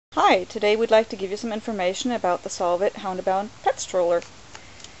Hi, today we'd like to give you some information about the Solvit Houndabout Pet Stroller.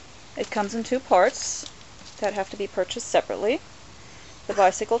 It comes in two parts that have to be purchased separately: the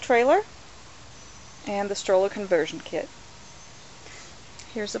bicycle trailer and the stroller conversion kit.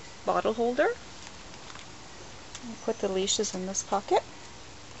 Here's a bottle holder. I'll put the leashes in this pocket.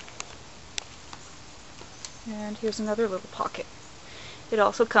 And here's another little pocket. It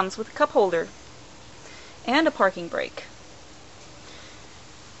also comes with a cup holder and a parking brake.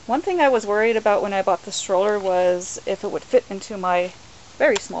 One thing I was worried about when I bought the stroller was if it would fit into my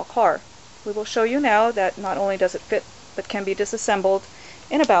very small car. We will show you now that not only does it fit, but can be disassembled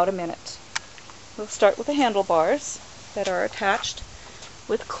in about a minute. We'll start with the handlebars that are attached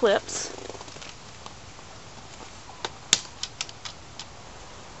with clips.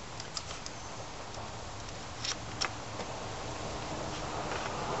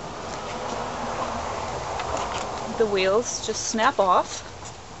 The wheels just snap off.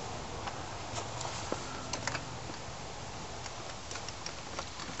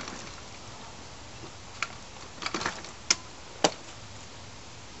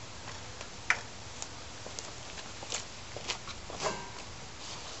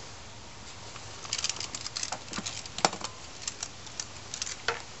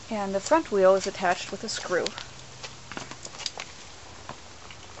 And the front wheel is attached with a screw.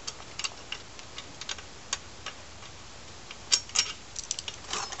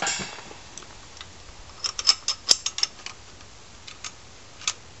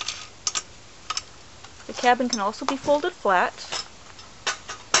 The cabin can also be folded flat.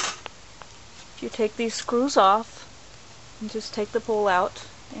 You take these screws off and just take the pole out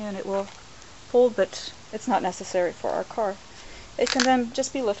and it will fold, but it's not necessary for our car. It can then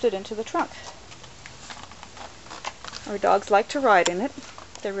just be lifted into the trunk. Our dogs like to ride in it.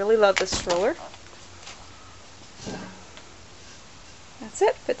 They really love this stroller. That's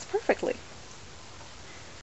it. Fits perfect.